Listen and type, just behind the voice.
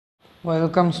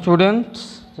Welcome students.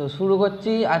 তো শুরু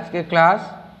করছি আজকে ক্লাস।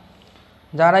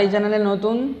 যারা এই চ্যানেলে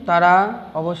নতুন তারা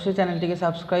অবশ্যই চ্যানেলটিকে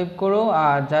সাবস্ক্রাইব করো,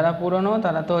 আর যারা পুরনো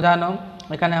তারা তো জানো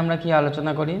এখানে আমরা কি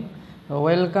আলোচনা করি।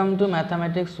 Welcome to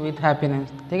mathematics with happiness.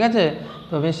 ঠিক আছে,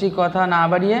 তো বেশি কথা না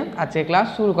বাড়িয়ে আজকে ক্লাস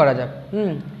শুরু করা যাক।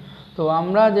 তো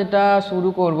আমরা যেটা শুরু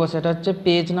করব সেটা হচ্ছে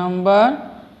পেজ নাম্বার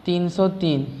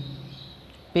 303,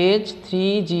 পেজ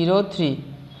 303।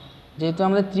 যেহেতু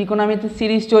আমাদের ত্রিকোণমিতি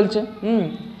সিরিজ চলছে,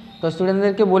 তো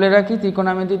স্টুডেন্টদেরকে বলে রাখি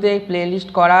ত্রিকোণমিতিতে এই প্লেলিস্ট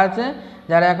করা আছে।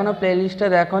 যারা এখনও প্লেলিস্টটা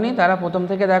দেখোনি তারা প্রথম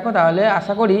থেকে দেখো, তাহলে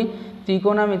আশা করি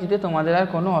ত্রিকোণমিতিতে তোমাদের আর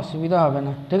কোনো অসুবিধা হবে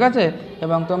না। ঠিক আছে,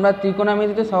 এবং তোমরা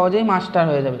ত্রিকোণমিতিতে সহজেই মাস্টার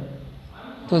হয়ে যাবে।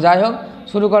 তো যাই হোক,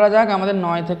 শুরু করা যাক আমাদের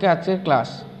 9 থেকে আজকের ক্লাস।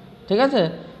 ঠিক আছে,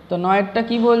 তো 9টা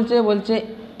কি বলছে,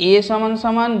 a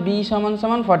 = b =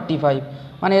 45।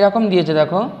 মানে এরকম দিয়েছে,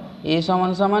 দেখো a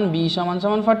 = b =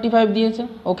 45 দিয়েছে।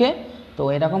 ওকে, তো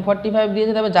এরকম 45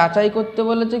 দিয়েছে। তবে যাচাই করতে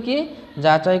বলেছে কি,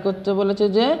 যাচাই করতে বলেছে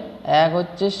যে এক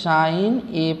হচ্ছে sin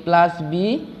a + b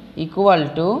 =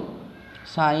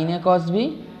 sin a cos b।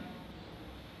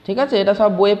 ঠিক আছে, এটা সব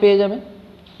বইয়ে পেয়ে যাবে,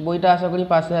 বইটা আশা করি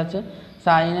পাশে আছে।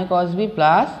 sin a cos b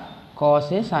plus cos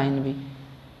a sin b।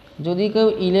 যদি কেউ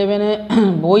 11-এ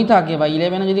বই থাকে বা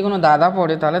 11-এ যদি কোনো দাদা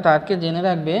পড়ে, তাহলে তাকে জেনে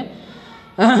রাখবে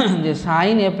যে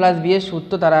sin a + b এর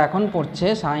সূত্র তারা এখন পড়ছে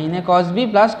sin a cos b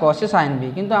plus cos a sin b।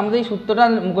 কিন্তু আমাদের এই সূত্রটা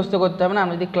মুখস্থ করতে হবে না,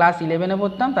 আমরা যদি ক্লাস 11-এ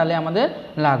পড়তাম তাহলে আমাদের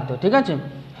লাগতো। ঠিক আছে,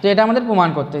 তো এটা আমাদের প্রমাণ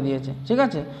করতে দিয়েছে। ঠিক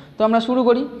আছে, তো আমরা শুরু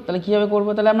করি। তাহলে কীভাবে করবো,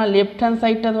 তাহলে আমরা লেফট হ্যান্ড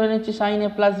সাইডটা ধরে নিচ্ছি sin a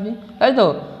 + b, তাই তো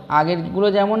আগেরগুলো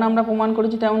যেমন আমরা প্রমাণ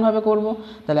করেছি তেমনভাবে করব।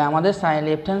 তাহলে আমাদের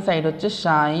লেফট হ্যান্ড সাইড হচ্ছে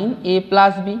sin a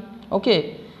 + b। ওকে,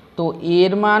 তো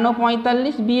এর মানও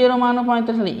 45, বি এরও মানও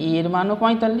 45, তাহলে এর মানও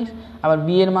 45, আবার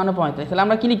বি এর মানও 45। তাহলে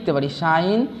আমরা কি লিখতে পারি,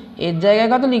 সাইন এর জায়গায়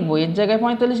কত লিখবো, এর জায়গায়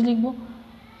 45 লিখবো।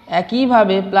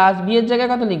 একইভাবে প্লাস বি এর জায়গায়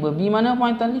কত লিখবো, বি মানেও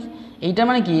 45। এইটা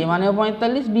মানে কি, এ মানেও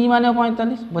 45, বি মানেও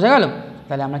 45। বোঝা গেল?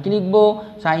 তাহলে আমরা কি লিখবো,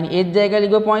 সাইন এর জায়গায়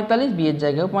লিখবো 45, বি এর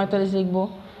জায়গায়ও 45 লিখবো।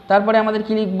 তারপরে আমাদের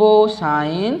কি লিখবো,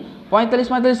 সাইন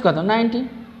 45 কত, 90।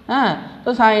 হ্যাঁ, তো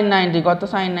সাইন 90 কত,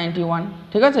 সাইন 91।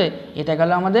 ঠিক আছে, এটা গেল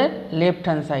আমাদের লেফট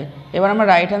হ্যান্ড সাইড। এবার আমরা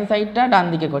রাইট হ্যান্ড সাইডটা ডান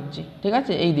দিকে করছি। ঠিক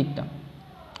আছে, এই দিকটা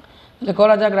তাহলে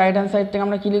করা যাক। রাইট হ্যান্ড সাইড থেকে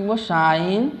আমরা কী লিখবো,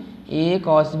 সাইন a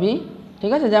cos b।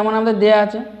 ঠিক আছে, যেমন আমাদের দেয়া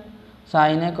আছে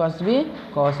sign a cos b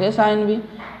cos a sin b।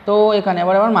 তো এখানে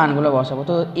এবার মানগুলো বসাবো।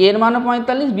 তো এর মানও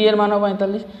 45, বি এর মানও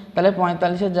 45। তাহলে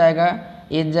 45-এর জায়গা,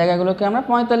 এর জায়গাগুলোকে আমরা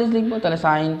 45 লিখবো। তাহলে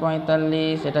সাইন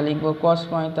 45, এটা লিখবো cos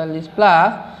 45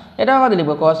 প্লাস এটাও কত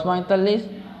লিখবো, cos 45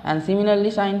 অ্যান্ড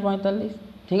সিমিলারলি সাইন 45।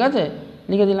 ঠিক আছে,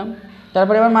 লিখে দিলাম।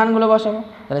 তারপরে এবার মানগুলো বসাবো।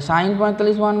 তাহলে sign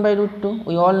 45 1/√2,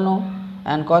 we all know,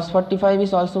 and cos 45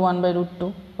 is also 1/√2।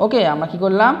 ওকে, আমরা কী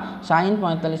করলাম, সাইন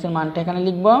 45-এর মানটা এখানে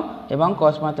লিখব এবং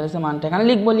cos 45-এর মানটা এখানে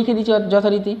লিখবো, লিখে দিচ্ছি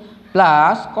যথারীতি।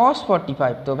 প্লাস cos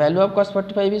 45, তো value of cos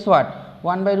 45 is what,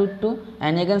 1/√2,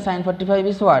 and again sign 45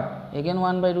 is what, again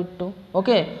 1/√2।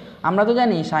 ওকে, আমরা তো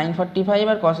জানি সাইন 45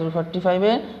 আর cos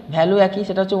 45-এর ভ্যালু একই,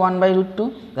 সেটা হচ্ছে 1/√2।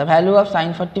 The value of sign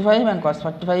 45 and cos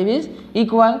 45 is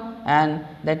equal, and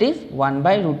that is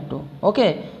 1/√2। ওকে,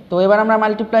 তো এবার আমরা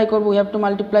মাল্টিপ্লাই করবো, উই হ্যাভ টু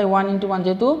মাল্টিপ্লাই 1 × 1।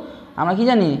 যেহেতু আমরা কি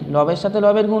জানি, লবের সাথে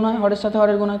লবের গুণ হয়, হরের সাথে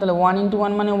হরের গুণ হয়, তাহলে 1 ×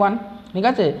 1 মানে 1। ঠিক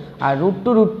আছে, আর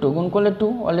 √2 গুণ করলে 2,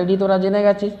 অলরেডি তোরা জেনে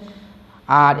গেছিস।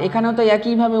 আর এখানেও তো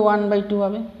একইভাবে 1/2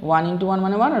 হবে, 1 × 1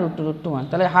 মানে 1, আর √2 1।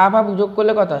 তাহলে হাফ হাফ যোগ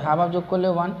করলে কত হয়, হাফ হাফ যোগ করলে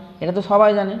 1। এটা তো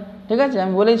সবাই জানে। ঠিক আছে,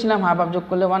 আমি বলেছিলাম হাফ হাফ যোগ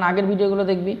করলে 1, আগের ভিডিওগুলো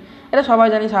দেখবি, এটা সবাই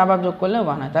জানিস হাফ হাফ যোগ করলে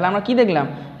 1 হয়। তাহলে আমরা কি দেখলাম,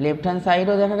 লেফট হ্যান্ড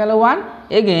সাইডও দেখা গেল 1,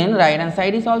 again right hand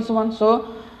side is also 1। So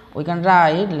we can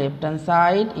write left hand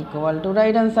side equal to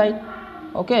right hand side।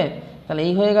 ওকে, তাহলে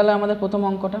এই হয়ে গেল আমাদের প্রথম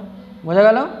অঙ্কটা। বোঝা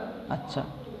গেল? আচ্ছা,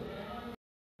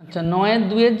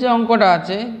 9-2-এর যে অঙ্কটা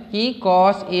আছে কি,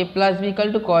 cos a + b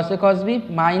 = cos a cos b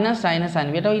minus sin a sin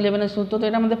b, এটাও 11-এর সূত্র, তো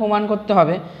এটা আমাদের প্রমাণ করতে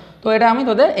হবে। তো এটা আমি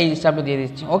তোদের এইচডব্লিউ দিয়ে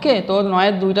দিচ্ছি। ওকে, তো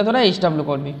 9-2টা তোরা এইচডব্লিউ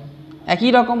করবি, একই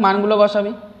রকম মানগুলো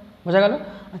বসাবি। বোঝা গেল?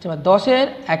 আচ্ছা, এবার 10-এর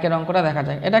 1-এর অঙ্কটা দেখা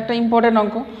যায়। এটা একটা ইম্পর্টেন্ট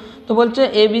অঙ্ক। তো বলছে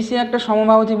এবিসি একটা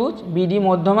সমবাহু ত্রিভুজ, বিডি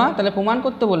মধ্যমা, তাহলে প্রমাণ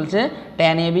করতে বলছে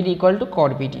tan ABD =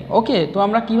 cot BD। ওকে, তো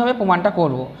আমরা কিভাবে প্রমাণটা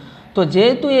করব, তো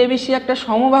যেহেতু এবিসি একটা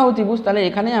সমবাহু ত্রিভুজ, তাহলে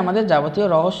এখানে আমাদের যাবতীয়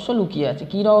রহস্য লুকিয়ে আছে।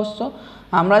 কি রহস্য,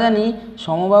 আমরা জানি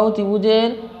সমবাহু ত্রিভুজের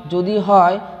যদি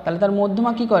হয় তাহলে তার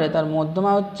মধ্যমা কি করে, তার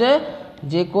মধ্যমা হচ্ছে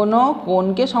যে কোনো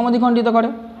কোণকে সমদ্বিখণ্ডিত করে।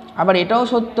 আবার এটাও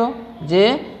সত্য যে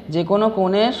যে কোনো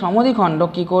কোণের সমদ্বিখণ্ড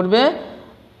কি করবে,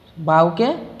 বাহুকে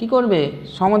কি করবে,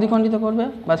 সমদ্বিখণ্ডিত করবে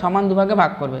বা সমান দুভাগে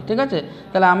ভাগ করবে। ঠিক আছে,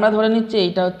 তাহলে আমরা ধরে নিচ্ছি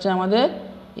এইটা হচ্ছে আমাদের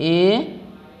এ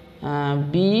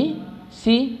বি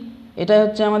সি, এটাই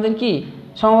হচ্ছে আমাদের কি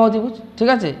সমবাহু ত্রিভুজ। ঠিক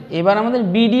আছে, এবার আমাদের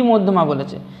বিডি মধ্যমা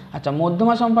বলেছে। আচ্ছা,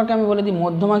 মধ্যমা সম্পর্কে আমি বলে দিই।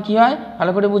 মধ্যমা কী হয়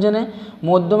ভালো করে বুঝে নে।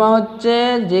 মধ্যমা হচ্ছে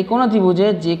যে কোনো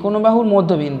ত্রিভুজের যে কোনো বাহুর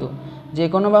মধ্যবিন্দু, যে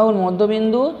কোনো বাহুর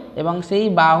মধ্যবিন্দু এবং সেই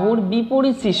বাহুর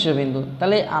বিপরীত শীর্ষবিন্দু।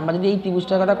 তাহলে আমরা যদি এই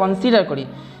ত্রিভুজটার কথা কনসিডার করি,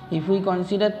 ইফ উই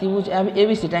কনসিডার ত্রিভুজ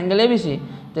ABC, triangle ABC,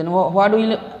 then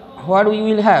what we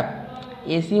will have,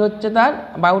 AC হচ্ছে তার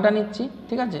বাহুটা নিচ্ছি।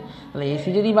 ঠিক আছে, তাহলে এসি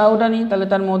যদি বাহুটা নিই তাহলে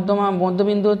তার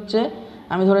মধ্যবিন্দু হচ্ছে,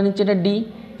 আমি ধরে নিচ্ছি এটা ডি।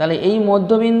 তাহলে এই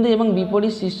মধ্যবিন্দু এবং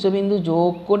বিপরীত শীর্ষবিন্দু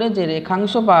যোগ করে যে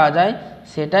রেখাংশ পাওয়া যায়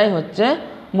সেটাই হচ্ছে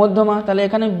মধ্যমা। তাহলে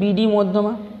এখানে বিডি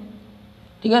মধ্যমা।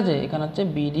 ঠিক আছে, এখানে হচ্ছে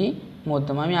বিডি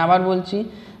মধ্যমা। আমি আবার বলছি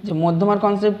যে মধ্যমার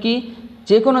কনসেপ্ট কি,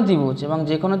 যে কোনো ত্রিভুজ এবং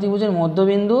যে কোনো ত্রিভুজের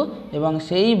মধ্যবিন্দু এবং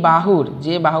সেই বাহুর,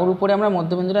 যে বাহুর উপরে আমরা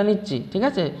মধ্যবিন্দুটা নিচ্ছি, ঠিক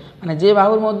আছে, মানে যে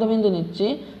বাহুর মধ্যবিন্দু নিচ্ছি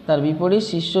তার বিপরীত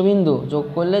শীর্ষবিন্দু যোগ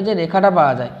করলে যে রেখাটা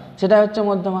পাওয়া যায় সেটা হচ্ছে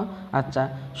মধ্যমা। আচ্ছা,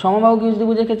 সমবাহু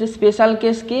ত্রিভুজের ক্ষেত্রে স্পেশাল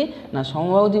কেস কি না,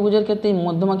 সমবাহু ত্রিভুজের ক্ষেত্রে এই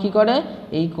মধ্যমা কী করে,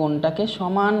 এই কোণটাকে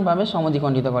সমানভাবে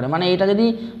সমদ্বিখণ্ডিত করে। মানে এটা যদি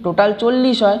টোটাল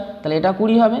 40 হয় তাহলে এটা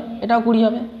 20 হবে, এটাও 20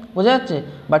 হবে, বোঝা যাচ্ছে?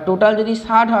 বা টোটাল যদি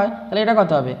 60 হয় তাহলে এটা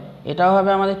কত হবে, এটাও হবে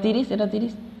আমাদের 30, এটা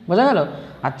 30, বোঝা গেল?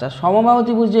 আচ্ছা, সমবাহু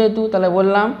ত্রিভুজ যেহেতু, তাহলে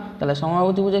বললাম তাহলে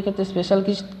সমবাহু ত্রিভুজের ক্ষেত্রে স্পেশাল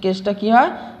কেসটা কী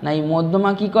হয় না, এই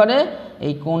মধ্যমা কী করে,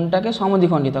 এই কোণটাকে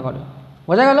সমদ্বিখণ্ডিত করে,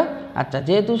 বোঝা গেল? আচ্ছা,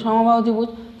 যেহেতু সমবাহু ত্রিভুজ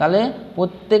তাহলে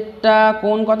প্রত্যেকটা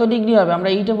কোণ কত ডিগ্রি হবে, আমরা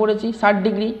এইটা পড়েছি 60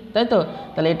 ডিগ্রি, তাই তো?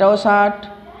 তাহলে এটাও 60,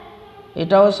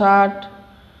 এটাও 60,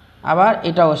 আবার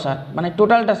এটাও 60, মানে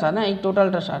টোটালটা 60 না, এই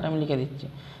টোটালটা 60 আমি লিখে দিচ্ছি।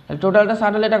 তাহলে টোটালটা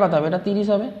 60 হলে এটা কত হবে, এটা 30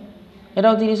 হবে,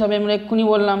 এটাও 30 হবে। আমরা এক্ষুনি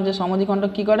বললাম যে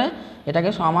সমদ্বিখণ্ডক কী করে, এটাকে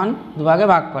সমান দুভাগে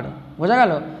ভাগ করে, বোঝা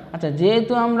গেল? আচ্ছা,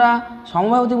 যেহেতু আমরা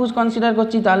সমবাহু ত্রিভুজ কনসিডার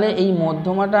করছি তাহলে এই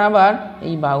মধ্যমাটা আবার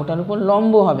এই বাহুটার উপর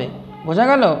লম্ব হবে, বোঝা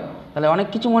গেল? তাহলে অনেক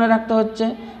কিছু মনে রাখতে হচ্ছে।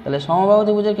 তাহলে সমবাহু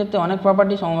ত্রিভুজের ক্ষেত্রে অনেক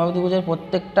প্রপার্টি, সমবাহু ত্রিভুজের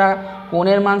প্রত্যেকটা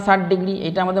কোণের মান 60 ডিগ্রি,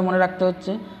 এটা আমাদের মনে রাখতে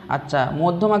হচ্ছে। আচ্ছা,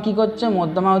 মধ্যমা কী করছে,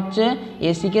 মধ্যমা হচ্ছে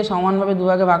এসিকে সমানভাবে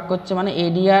দুভাগে ভাগ করছে, মানে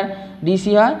এডি আর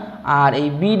ডিসি হয়। আর এই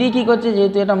বিডি কী করছে,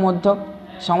 যেহেতু এটা মধ্যক,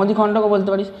 সমদ্বিখণ্ডকও বলতে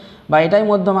পারিস, বা এটাই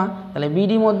মধ্যমা, তাহলে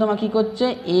বিডি মধ্যমা কী করছে,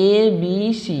 এ বি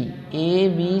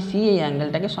সি এই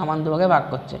অ্যাঙ্গেলটাকে সমান দুভাগে ভাগ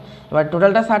করছে। এবার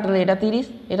টোটালটা 60, তাহলে এটা 30,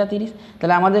 এটা 30,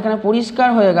 তাহলে আমাদের এখানে পরিষ্কার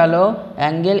হয়ে গেল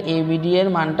অ্যাঙ্গেল এবিডি এর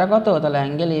মানটা কত। তাহলে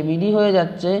অ্যাঙ্গেল এবিডি হয়ে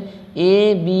যাচ্ছে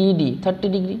এবিডি 30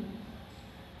 ডিগ্রি,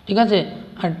 ঠিক আছে?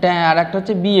 আর একটা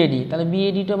হচ্ছে বিএডি, তাহলে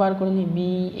বিএডিটা বার করে নিই,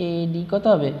 বিএডি কত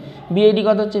হবে, বিএডি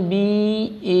কত হচ্ছে,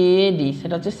 বিএডি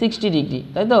সেটা হচ্ছে 60 ডিগ্রি,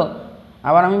 তাই তো?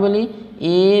 আবার আমি বলি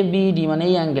এবিডি মানে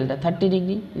এই অ্যাঙ্গেলটা 30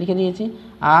 ডিগ্রি লিখে দিয়েছি,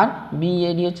 আর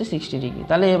বিএডি হচ্ছে 60 ডিগ্রি।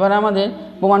 তাহলে এবার আমাদের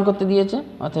প্রমাণ করতে দিয়েছে,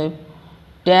 অতএব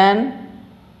ট্যান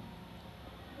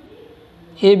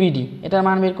এবিডি এটার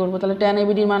মান বের করবো। তাহলে ট্যান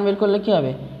এবিডির মান বের করলে কী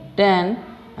হবে, ট্যান,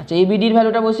 আচ্ছা এবিডির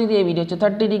ভ্যালুটা বসিয়ে দিই, এবিডি হচ্ছে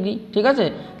 30 ডিগ্রি, ঠিক আছে?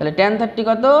 তাহলে ট্যান 30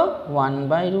 কত,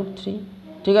 1/√3,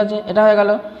 ঠিক আছে, এটা হয়ে গেল।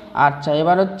 আচ্ছা,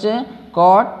 এবার হচ্ছে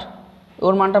কট,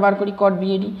 ওর মানটা বার করি, কট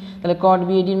বিএডি। তাহলে কট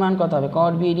বিএডির মান কত হবে,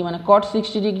 কট বিএডি মানে কট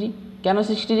 60 ডিগ্রি। কেন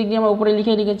 60 ডিগ্রি আমরা উপরে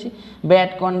লিখে রেখেছি,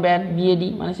 ব্যাট কন ব্যাট বিএডি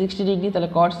মানে 60 ডিগ্রি, তাহলে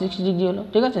কট 60 ডিগ্রি হলো,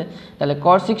 ঠিক আছে? তাহলে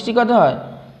কট 60 কত হয়,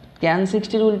 ট্যান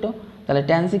 60-র উল্টো, তাহলে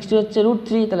ট্যান 60 হচ্ছে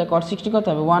 √3, তাহলে কট 60 কত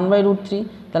হবে, 1/√3।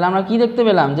 তাহলে আমরা কি দেখতে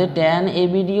পেলাম যে ট্যান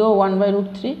এবিডিও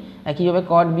 1/√3, একইভাবে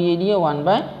কট বিএডিও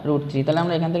 1/√3। তাহলে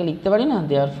আমরা এখান থেকে লিখতে পারি না,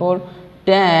 therefore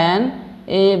tan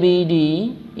ABD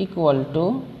equal to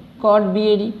caught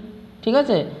BAD, ঠিক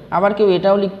আছে? আবার কেউ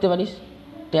এটাও লিখতে পারিস,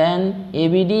 tan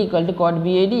ABD equal to caught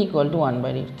BAD equal to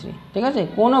 1/√3, ঠিক আছে?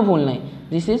 কোনো ভুল নাই,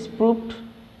 this is proved,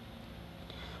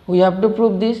 we have to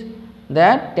prove this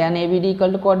that tan ABD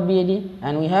equal to cot BAD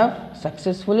and we have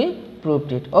successfully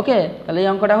proved it. ওকে, তাহলে এই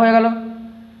অঙ্কটা হয়ে গেল।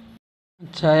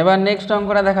 আচ্ছা, এবার নেক্সট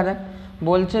অঙ্কটা দেখা যাক।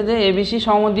 বলছে যে এবিসি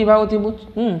সমদ্বিবাহু ত্রিভুজ,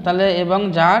 তাহলে এবং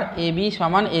যার এবি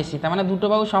সমান এসি, তার মানে দুটো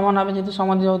বাহু সমান হবে, যেহেতু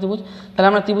সমদ্বিবাহু ত্রিভুজ। তাহলে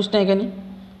আমরা ত্রিভুজটা এঁকে নিই,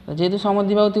 যেহেতু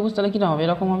সমদ্বিবাহু ত্রিভুজ তাহলে কীরকম হবে,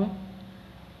 এরকম হবে,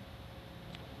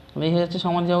 এই হচ্ছে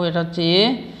সমদ্বিবাহু, এটা হচ্ছে এ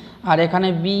আর এখানে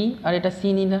বি আর এটা সি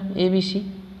নিলাম, এবিসি,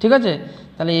 ঠিক আছে?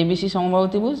 তাহলে এবিসি সমবাহু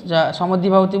ত্রিভুজ, যা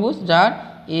সমদ্বিবাহু ত্রিভুজ যার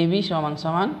এবি সমান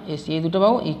সমান এসি, এই দুটো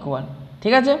বাহু ইকুয়াল,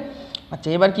 ঠিক আছে? আচ্ছা,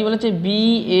 এবার কি বলেছে,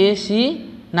 বিএসি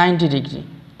 90 ডিগ্রি,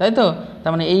 তাই তো?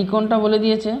 তার মানে এই কোণটা বলে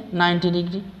দিয়েছে 90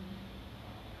 ডিগ্রি।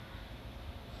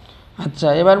 আচ্ছা,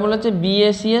 এবার বলেছে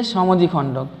বিএসি এর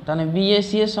সমদ্বিখণ্ডক, তাহলে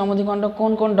বিএসি এর সমদ্বিখণ্ডক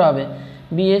কোন কোণটা হবে,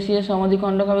 বিএসি এর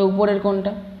সমদ্বিখণ্ডক হবে উপরের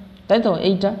কোণটা, তাই তো,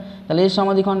 এইটা। তাহলে এর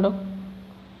সমদ্বিখণ্ডক,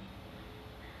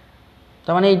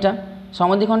 তার মানে এইটা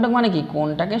সমদ্বিখণ্ডক মানে কি,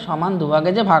 কোণটাকে সমান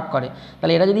দুভাগে যে ভাগ করে।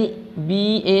 তাহলে এটা যদি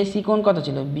বিএসি কোণ কত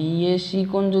ছিল, বিএসি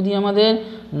কোণ যদি আমাদের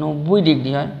 90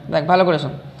 ডিগ্রি হয়, দেখ ভালো করে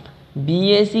শোন,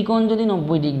 বিএসি কোণ যদি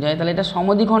 90 ডিগ্রি হয় তাহলে এটা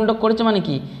সমদ্বিখণ্ডক করেছে মানে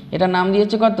কি, এটার নাম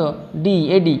দিয়েছে কত, ডি,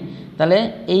 এডি। তাহলে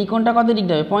এই কোণটা কত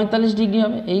ডিগ্রি হবে, 45 ডিগ্রি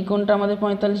হবে। এই কোণটা আমাদের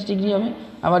 45 ডিগ্রি হবে।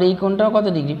 আবার এই কোণটাও কত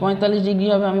ডিগ্রি, 45 ডিগ্রি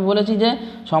হবে। আমি বলেছি যে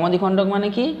সমদ্বিখণ্ডক মানে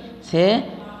কি, সে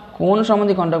কোণ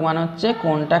সমদ্বিখণ্ডক মানে হচ্ছে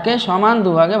কোণটাকে সমান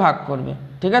দুভাগে ভাগ করবে,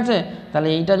 ঠিক আছে। তাহলে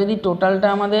এইটা যদি টোটালটা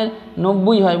আমাদের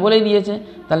 90 হয় বলেই দিয়েছে,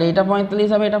 তাহলে এটা 45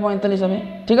 হবে, এটা 45 হবে,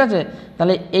 ঠিক আছে।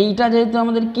 তাহলে এইটা যেহেতু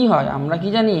আমাদের কি হয়, আমরা কি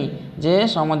জানি যে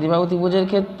সমদ্বিবাহু ত্রিভুজের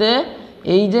ক্ষেত্রে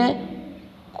এই যে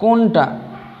কোণটা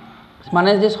মানে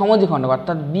যে সমদ্বিখণ্ডক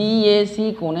অর্থাৎ বিএসি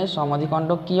কোণের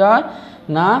সমদ্বিখণ্ডক কী হয়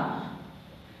না,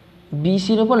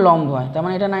 বিসির উপর লম্ব হয়, তার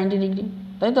মানে এটা 90 ডিগ্রি,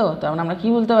 তাই তো। তার মানে আমরা কী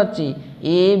বলতে পারছি,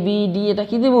 এ বি ডি এটা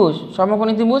কী ত্রিভুজ,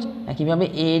 সমকোণী ত্রিভুজ। একইভাবে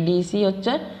এডিসি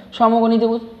হচ্ছে সমকোণী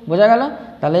ত্রিভুজ, বোঝা গেল।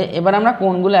 তাহলে এবার আমরা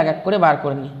কোণগুলো এক এক করে বার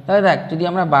করে নিই। তাহলে দেখ, যদি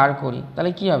আমরা বার করি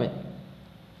তাহলে কি হবে,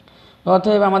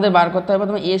 অতএব আমাদের বার করতে হবে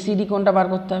প্রথমে এসিডি কোণটা বার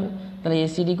করতে হবে। তাহলে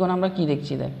এসিডি কোণ আমরা কি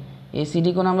দেখছি, দেখ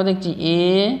এসিডি কোণ আমরা দেখছি এ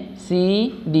সি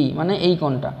ডি, মানে এই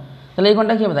কোণটা। তাহলে এই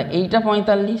কোণটা কী হবে, দেখ এইটা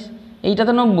 45, এইটা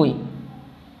তো 90,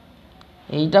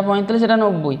 এইটা 45, এটা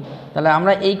 90। তাহলে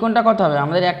আমরা এই কোণটা কত হবে,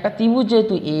 আমাদের একটা ত্রিভুজ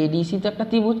যেহেতু এডিসি তো একটা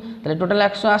ত্রিভুজ, তাহলে টোটাল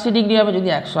 180 ডিগ্রি হবে। যদি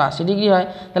 180 ডিগ্রি হয়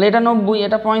তাহলে এটা 90,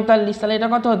 এটা 45, তাহলে এটা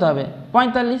কত হতে হবে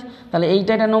 45। তাহলে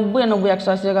এইটা এটা 90 আর 90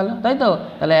 180 হয়ে গেল, তাই তো।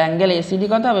 তাহলে অ্যাঙ্গেল এসিডি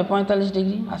কত হবে 45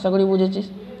 ডিগ্রি, আশা করি বুঝেছিস,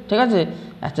 ঠিক আছে।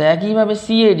 আচ্ছা, একইভাবে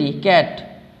সিএডি ক্যাট,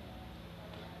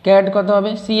 ক্যাট কত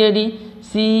হবে, সিএডি,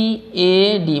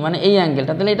 সিএডি মানে এই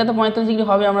অ্যাঙ্গেলটা, তাহলে এটা তো 45 ডিগ্রি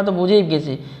হবে, আমরা তো বুঝেই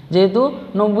গেছি যেহেতু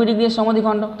 90 ডিগ্রির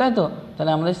সমদ্বিখণ্ডক, তাই তো।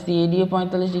 তাহলে আমাদের সিএডিও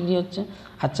 45 ডিগ্রি হচ্ছে।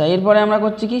 আচ্ছা, এরপরে আমরা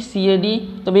করছি কি, সিএডি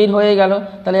তো বের হয়ে গেল,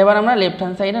 তাহলে এবার আমরা লেফট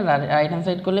হ্যান্ড সাইড আর রাইট হ্যান্ড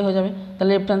সাইড করলে হয়ে যাবে। তাহলে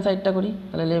লেফট হ্যান্ড সাইডটা করি।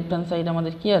 তাহলে লেফট হ্যান্ড সাইড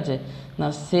আমাদের কি আছে না,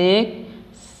 সেক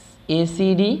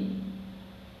এসিডি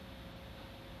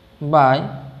বাই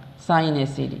সাইন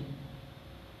এসিডি,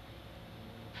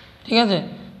 ঠিক আছে।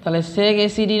 তাহলে সেক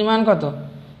এসিডির মান কত,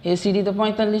 এসিডি তো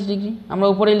 45 ডিগ্রি, আমরা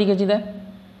উপরেই লিখেছি, দেখ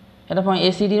এটা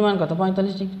এসিডির মান কত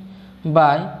 45 ডিগ্রি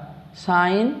বাই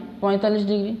সাইন 45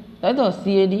 ডিগ্রি, তাই তো,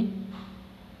 সিএডি।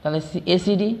 তাহলে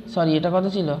এসিডি, সরি এটা কত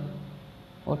ছিল,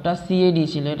 ওটা সিএডি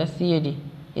ছিল, এটা সিএডি,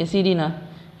 এসিডি না,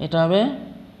 এটা হবে,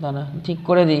 দাঁড়া ঠিক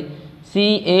করে দিই,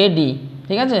 সিএডি,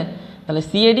 ঠিক আছে। তাহলে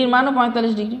সিএডির মানও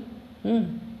 45 ডিগ্রি,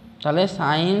 তাহলে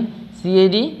সাইন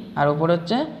সিএডি আর উপরে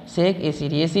হচ্ছে সেক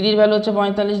এসিডি, এসিডির ভ্যালু হচ্ছে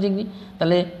 45 ডিগ্রি,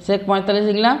 তাহলে সেক 45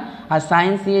 লিখলাম, আর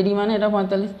সাইন সিএডি মানে এটা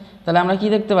 45। তাহলে আমরা কি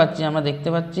দেখতে পাচ্ছি, আমরা দেখতে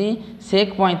পাচ্ছি সেক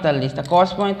 45, তা কস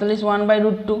 45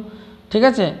 1/√2, ঠিক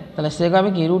আছে। তাহলে সেক হবে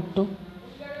কি √2,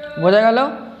 বোঝা গেল।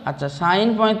 আচ্ছা, সাইন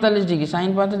 45 ডিগ্রি, সাইন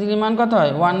 45 ডিগ্রি মান কত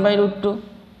হয় 1/√2,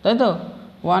 তাই তো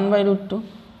 1/√2।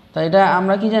 তাই এটা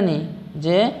আমরা কি জানি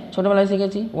যে ছোটোবেলায়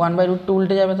শিখেছি 1/√2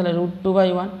 উল্টে যাবে, তাহলে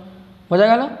 √2/1, বোঝা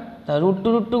গেল। তা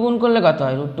 √2 গুণ করলে কত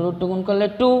হয়, √2 গুণ করলে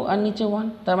 2 আর নিচে 1,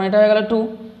 তার মানে এটা হয়ে গেল 2,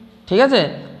 ঠিক আছে।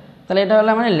 তাহলে এটা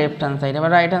হলো মানে লেফট হ্যান্ড সাইড।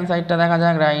 এবার রাইট হ্যান্ড সাইডটা দেখা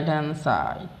যাক। রাইট হ্যান্ড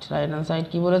সাইড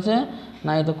কী বলেছে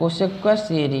না, এই তো cosec square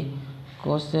CAD,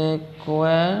 cosec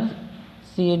square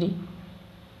CAD.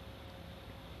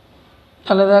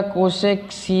 তাহলে দেখ কোসেক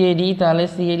সিএডি, তাহলে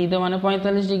সিএডি তো মানে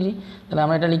 45 ডিগ্রি, তাহলে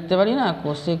আমরা এটা লিখতে পারি না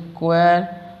কোসেক স্কোয়ার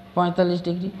 45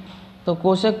 ডিগ্রি। তো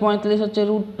কোসেক 45 হচ্ছে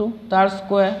 √2, তার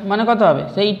স্কোয়ার মানে কত হবে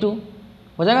সেই 2,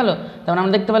 বোঝা গেল। তারপরে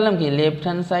আমরা দেখতে পারলাম কি লেফট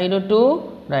হ্যান্ড সাইডও 2,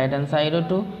 রাইট হ্যান্ড সাইডও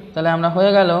 2, তাহলে আমরা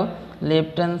হয়ে গেল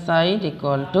left hand side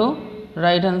equal to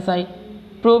right hand side,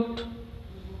 proved,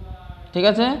 ঠিক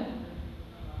আছে।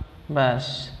 ব্যাস,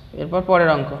 এরপর পরের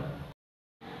অঙ্ক,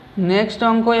 নেক্সট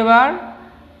অঙ্ক এবার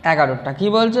 11টা কি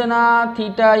বলছে না,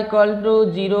 থিটা ইকুয়াল টু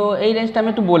 0, এই রেঞ্জটা আমি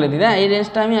একটু বলে দিই। হ্যাঁ, এই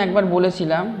রেঞ্জটা আমি একবার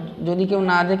বলেছিলাম, যদি কেউ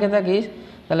না দেখে থাকিস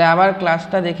তাহলে আবার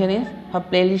ক্লাসটা দেখে নিস, সব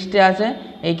প্লেলিস্টে আছে।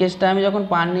 এই কেসটা আমি যখন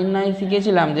পান নির্ণয়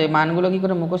শিখেছিলাম যে মানগুলো কী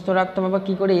করে মুখস্থ রাখতে হবে বা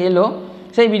কী করে এলো,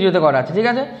 সেই ভিডিওতে করা আছে, ঠিক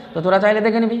আছে। তো তোরা চাইলে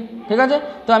দেখে নিবি, ঠিক আছে।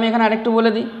 তো আমি এখানে আরেকটু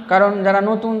বলে দিই, কারণ যারা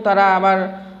নতুন তারা আবার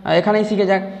এখানেই শিখে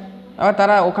যাক, আবার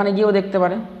তারা ওখানে গিয়েও দেখতে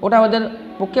পারে, ওটা ওদের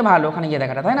পক্ষে ভালো ওখানে গিয়ে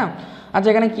দেখাটা, তাই না। আচ্ছা,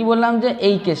 এখানে কি বললাম যে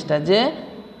এই কেসটা যে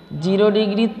 0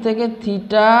 ডিগ্রি থেকে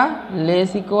থিটা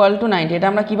লেস ইকুয়াল টু 90, এটা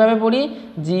আমরা কীভাবে পড়ি,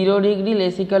 0 degree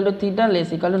less equal to theta less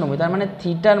equal to 90, তার মানে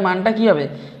থিটার মানটা কী হবে,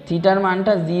 থিটার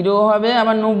মানটা 0 হবে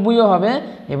আবার 90ও হবে,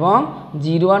 এবং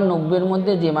 0 আর 90-এর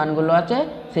মধ্যে যে মানগুলো আছে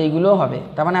সেইগুলোও হবে।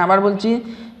 তার মানে আবার বলছি,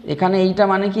 এখানে এইটা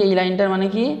মানে কি, এই লাইনটার মানে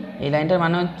কি, এই লাইনটার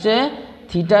মানে হচ্ছে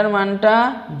থিটার মানটা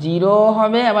 0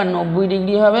 হবে আবার 90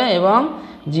 ডিগ্রি হবে, এবং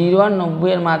 0 আর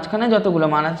 90-এর মাঝখানে যতগুলো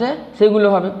মান আছে সেগুলো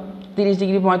হবে, 30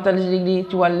 ডিগ্রি 45 ডিগ্রি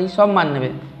 44 সব মান নেবে,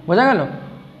 বোঝা গেল।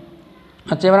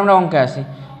 আচ্ছা, এবার আমরা অঙ্কে আসি।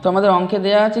 তো আমাদের অঙ্কে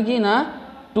দেওয়া আছে কি না,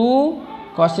 2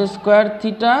 cos square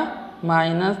theta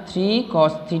minus 3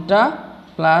 cos theta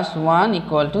plus 1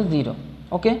 equal to 0,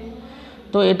 ওকে।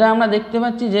 তো এটা আমরা দেখতে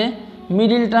পাচ্ছি যে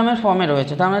মিডিল টার্মের ফর্মে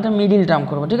রয়েছে, তার মানে একটা মিডিল টার্ম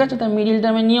করবো, ঠিক আছে। তাই মিডিল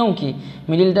টার্মের নিয়ম কি?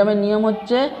 মিডিল টার্মের নিয়ম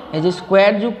হচ্ছে এই যে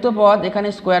স্কোয়ার যুক্ত পদ, এখানে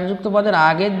স্কোয়ার যুক্ত পদের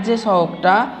আগের যে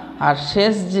সহগটা আর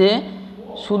শেষ যে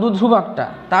শুধু ধ্রুবকটা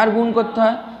তার গুণ করতে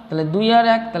হয়। তাহলে 2 আর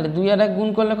 1, তাহলে 2 আর 1 গুণ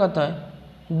করলে কত হয়?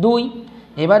 2।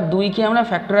 এবার 2কে আমরা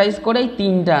ফ্যাক্টরাইজ করেই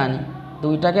 3টা আনি,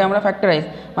 2টাকে আমরা ফ্যাক্টরাইজ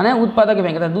মানে উৎপাদকে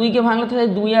ভেঙে, তাহলে 2কে ভাঙলে তাহলে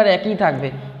 2 আর 1ই থাকবে,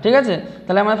 ঠিক আছে।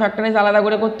 তাহলে আমরা ফ্যাক্টরাইজ আলাদা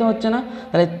করে করতে হচ্ছে না।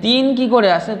 তাহলে 3 কি করে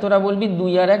আসে? তোরা বলবি 2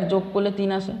 আর 1 যোগ করলে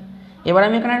 3 আসে। এবার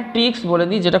আমি এখানে একটা ট্রিক্স বলে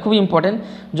দিই যেটা খুব ইম্পর্টেন্ট।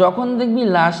 যখন দেখবি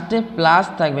লাস্টে প্লাস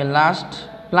থাকবে,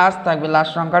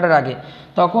 লাস্ট সংখ্যাটার আগে,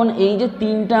 তখন এই যে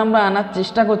 3টা আমরা আনার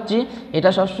চেষ্টা করছি এটা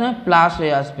সবসময় প্লাস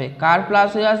হয়ে আসবে। কার প্লাস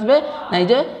হয়ে আসবে? না এই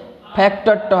যে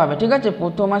ফ্যাক্টরটা হবে, ঠিক আছে।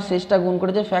 প্রথম আর শেষটা গুণ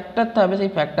করে যে ফ্যাক্টরটা হবে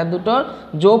সেই ফ্যাক্টর দুটোর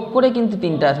যোগ করে কিন্তু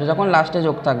 3টা আসবে যখন লাস্টে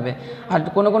যোগ থাকবে। আর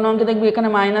কোনো কোনো অঙ্কে দেখবি এখানে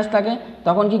মাইনাস থাকে,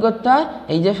 তখন কি করতে হয়?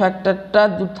 এই যে ফ্যাক্টরটা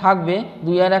থাকবে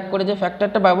 2 আর 1 করে যে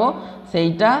ফ্যাক্টরটা পাবো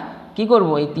সেইটা কি করব?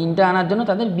 এই 3টা আনার জন্য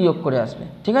তাদের বিয়োগ করে আসবে,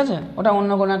 ঠিক আছে। ওটা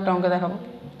অন্য কোনো একটা অঙ্কে দেখাবো।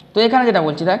 তো এখানে যেটা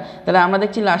বলছি দেখ, তাহলে আমরা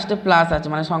দেখছি লাস্টে প্লাস আছে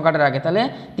মানে সংখ্যাটার আগে, তাহলে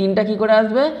 3টা কী করে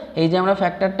আসবে? এই যে আমরা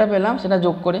ফ্যাক্টরটা পেলাম সেটা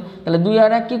যোগ করে, তাহলে 2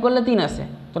 আর 1 কী করলে 3 আসে,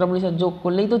 তোরা বলিস যোগ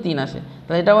করলেই তো 3 আসে,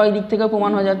 তাহলে এটাও ওই দিক থেকেও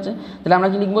প্রমাণ হয়ে যাচ্ছে। তাহলে আমরা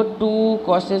কি লিখবো? 2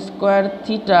 cos স্কোয়ার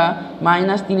থিটা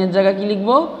মাইনাস 3-এর জায়গায় কী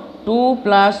লিখবো? 2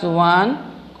 + 1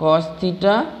 cos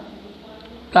থিটা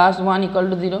প্লাস 1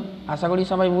 = 0। আশা করি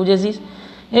সবাই বুঝেছিস।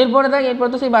 এরপরে দেখ, এরপর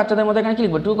তো সেই বাচ্চাদের মধ্যে এখানে কী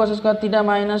লিখবো? 2 cos square theta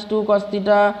minus 2 cos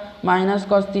theta minus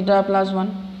cos theta plus 1,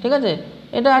 ঠিক আছে।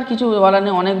 এটা আর কিছু বলার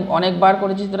নেই, অনেকবার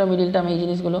করেছিস তোরা মিডিল টার্ম এই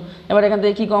জিনিসগুলো। এবার এখান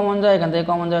থেকে কী কমন যায়? এখান থেকে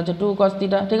কমন যায় হচ্ছে 2 cos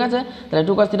থিটা, ঠিক আছে। তাহলে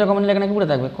 2 cos থিটা কমন নিলে এখানে কী পড়ে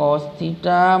থাকবে? cos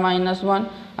theta minus 1।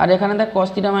 আর এখানে দেখ cos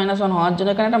থিটা মাইনাস 1 হওয়ার জন্য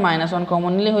এখানে একটা -1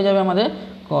 কমন নিলে হয়ে যাবে আমাদের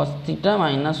cos থিটা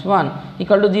মাইনাস 1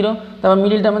 = 0। তারপর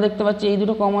মিডিল টার্মে দেখতে পাচ্ছি এই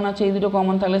দুটো কমন আছে, এই দুটো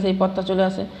কমন থাকলে সেই পদটা চলে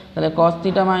আসে। তাহলে cos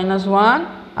থিটা মাইনাস 1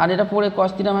 আর এটা পড়ে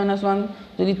cos থিটা মাইনাস 1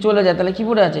 যদি চলে যায় তাহলে কী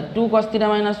পড়ে আছে? 2 cos থিটা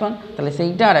মাইনাস 1, তাহলে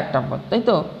সেইটা আর একটা পদ, তাই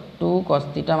তো। 2 cos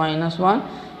থিটা মাইনাস 1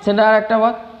 সেটা আর একটা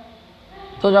পদ।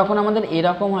 তো যখন আমাদের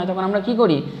এরকম হয় তখন আমরা কি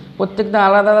করি? প্রত্যেকটা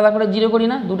আলাদা আলাদা করে 0 করি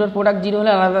না? দুটোর প্রোডাক্ট 0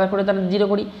 হলে আলাদা আলাদা করে তার 0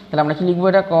 করি। তাহলে আমরা কি লিখবো?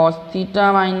 এটা cos থিটা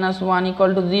মাইনাস 1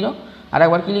 = 0। আর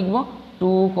একবার কি লিখবো?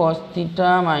 2 cos থিটা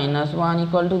মাইনাস 1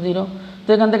 = 0। তো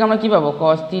এখান থেকে আমরা কী পাবো?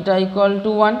 cos থিটা =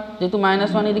 1, যেহেতু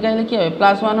 -1 এদিকে আসলে কী হবে?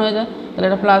 +1 হয়ে যায়, তাহলে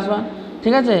এটা +1,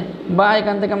 ঠিক আছে। বা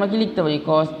এখান থেকে আমরা কি লিখতে পারি?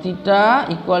 cos থিটা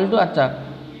 = আচ্ছা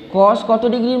cos কত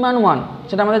ডিগ্রির মান 1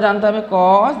 সেটা আমাদের জানতে হবে।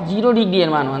 cos 0 ডিগ্রি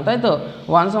এর মান 1, তাই তো।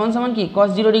 1 = কি? cos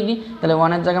 0 degree. তাহলে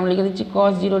 1-এর জায়গায় আমরা লিখে দিচ্ছি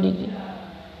cos 0 ডিগ্রি।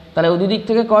 তাহলে ওই দুদিক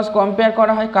থেকে cos কম্পেয়ার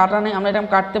করা হয়, কাটা নেই, আমরা এটা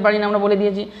কাটতে পারি না, আমরা বলে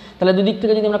দিয়েছি। তাহলে দুদিক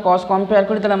থেকে যদি আমরা cos কম্পেয়ার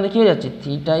করি তাহলে আমাদের কী হয়ে যাচ্ছে?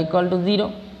 Theta =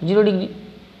 0 degree.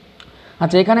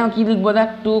 আচ্ছা এখানে কী লিখবো? দেখ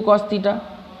 2 cos থিটা,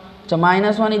 আচ্ছা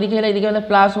 -1 এদিকে এলে এদিকে হলে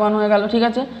 +1 হয়ে গেল, ঠিক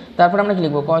আছে। তারপর আমরা কী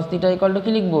লিখবো? cos থিটা =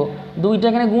 কী লিখবো? 2টা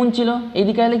এখানে গুণ ছিল,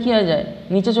 এইদিকে এলে কী হয়ে যায়?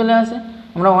 নিচে চলে আসে।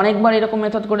 আমরা অনেকবার এরকম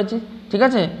মেথড করেছি, ঠিক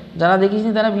আছে। যারা দেখিস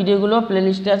নি তারা ভিডিওগুলো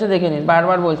প্লেলিস্টে আছে দেখে নিস,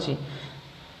 বারবার বলছি।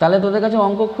 তাহলে তোদের কাছে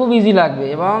অঙ্ক খুব ইজি লাগবে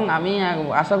এবং আমি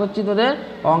আশা করছি তোদের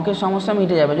অঙ্কের সমস্যা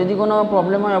মিটে যাবে। যদি কোনো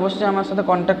প্রবলেম হয় অবশ্যই আমার সাথে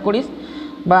কন্ট্যাক্ট করিস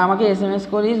বা আমাকে SMS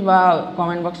করিস বা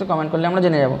কমেন্ট বক্সে কমেন্ট করলে আমরা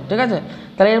জেনে যাব, ঠিক আছে।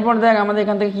 তাহলে এরপর দেখ আমাদের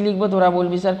এখান থেকে কী লিখবো? তোরা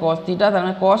বলবি স্যার cos থিটা, তার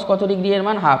মানে cos কত ডিগ্রি এর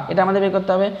মান? হাফ, এটা আমাদের বের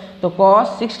করতে হবে। তো cos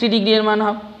 60 ডিগ্রি এর মান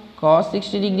হাফ, cos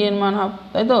 60 ডিগ্রি এর মান হাফ,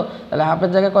 তাই তো। তাহলে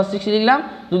হাফের জায়গায় cos 60 লিখলাম,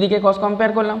 দুদিকে cos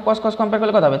কম্পেয়ার করলাম, cos কম্পেয়ার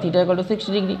করলে কত হবে? থিটা = 60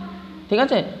 ডিগ্রি, ঠিক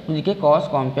আছে। দুদিকে cos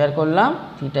কম্পেয়ার করলাম,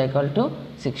 থিটা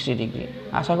 = 60 ডিগ্রি।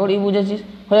 আশা করি বুঝেছিস,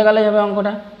 হয়ে গেলে যাবে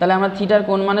অঙ্কটা। তাহলে আমরা থিটার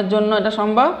কোন মানের জন্য এটা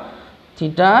সম্ভব?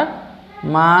 থিটার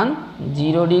মান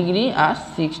 0 ডিগ্রি আর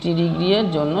 60 ডিগ্রি এর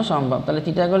জন্য সম্ভব। তাহলে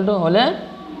থিটা = হলে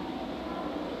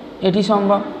এটি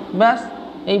সম্ভব। ব্যাস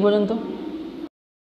এই পর্যন্ত।